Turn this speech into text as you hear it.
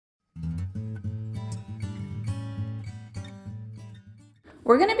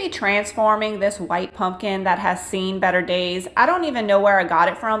We're going to be transforming this white pumpkin that has seen better days. I don't even know where I got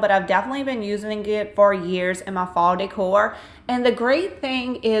it from, but I've definitely been using it for years in my fall decor. And the great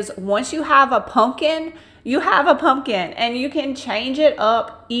thing is once you have a pumpkin, you have a pumpkin and you can change it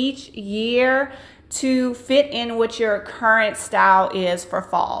up each year to fit in what your current style is for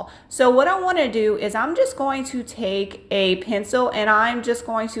fall. So what I want to do is I'm just going to take a pencil and I'm just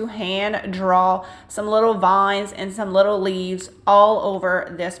going to hand draw some little vines and some little leaves all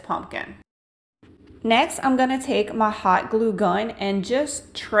over this pumpkin. Next, I'm going to take my hot glue gun and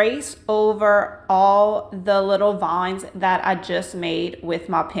just trace over all the little vines that I just made with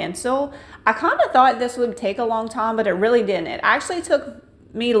my pencil. I kind of thought this would take a long time, but it really didn't. It actually took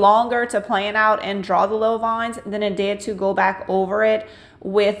me longer to plan out and draw the little vines than it did to go back over it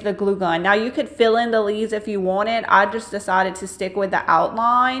with the glue gun. Now you could fill in the leaves if you wanted. I just decided to stick with the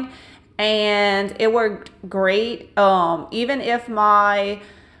outline and it worked great. Even if my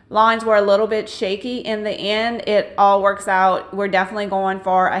lines were a little bit shaky in the end, it all works out. We're definitely going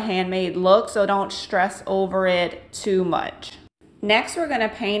for a handmade look, so don't stress over it too much. Next, we're going to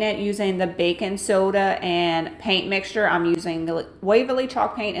paint it using the baking soda and paint mixture. I'm using the Waverly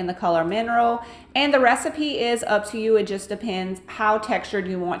chalk paint in the color Mineral, and the recipe is up to you. It just depends how textured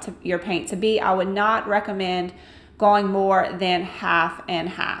you want your paint to be. I would not recommend going more than half and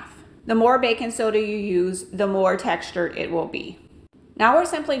half. The more baking soda you use, the more textured it will be. Now we're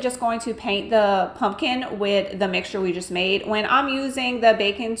simply just going to paint the pumpkin with the mixture we just made. When I'm using the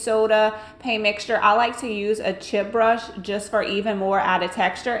baking soda paint mixture, I like to use a chip brush just for even more added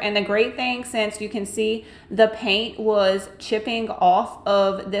texture. And the great thing, since you can see the paint was chipping off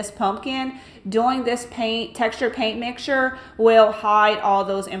of this pumpkin, doing this texture paint mixture will hide all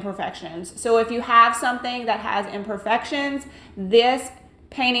those imperfections. So if you have something that has imperfections, this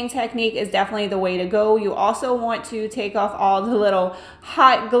painting technique is definitely the way to go. You also want to take off all the little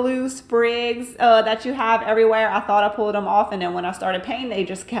hot glue sprigs that you have everywhere. I thought I pulled them off, and then when I started painting, they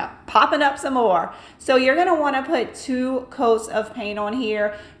just kept popping up some more. So you're going to want to put 2 coats of paint on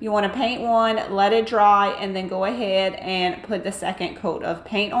here. You want to paint one, let it dry, and then go ahead and put the second coat of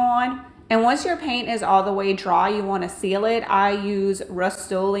paint on. And once your paint is all the way dry, you want to seal it. I use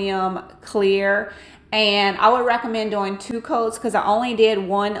Rust-Oleum Clear. And I would recommend doing 2 coats because I only did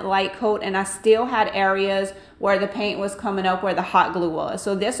 1 light coat and I still had areas where the paint was coming up where the hot glue was.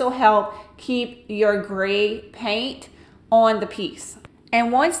 So this will help keep your gray paint on the piece.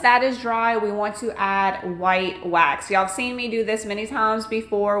 And once that is dry, we want to add white wax. Y'all have seen me do this many times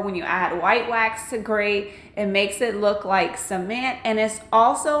before. When you add white wax to gray, it makes it look like cement, and it's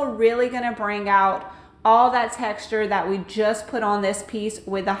also really gonna bring out all that texture that we just put on this piece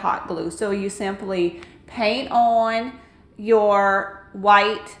with the hot glue. So you simply paint on your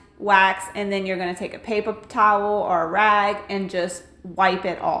white wax and then you're going to take a paper towel or a rag and just wipe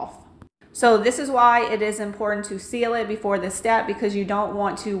it off. So this is why it is important to seal it before this step, because you don't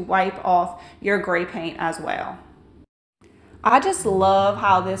want to wipe off your gray paint as well. I just love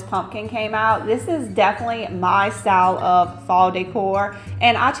how this pumpkin came out. This is definitely my style of fall decor,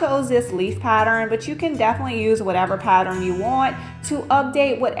 and I chose this leaf pattern, but you can definitely use whatever pattern you want to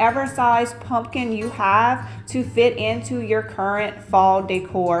update whatever size pumpkin you have to fit into your current fall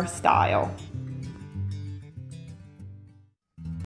decor style.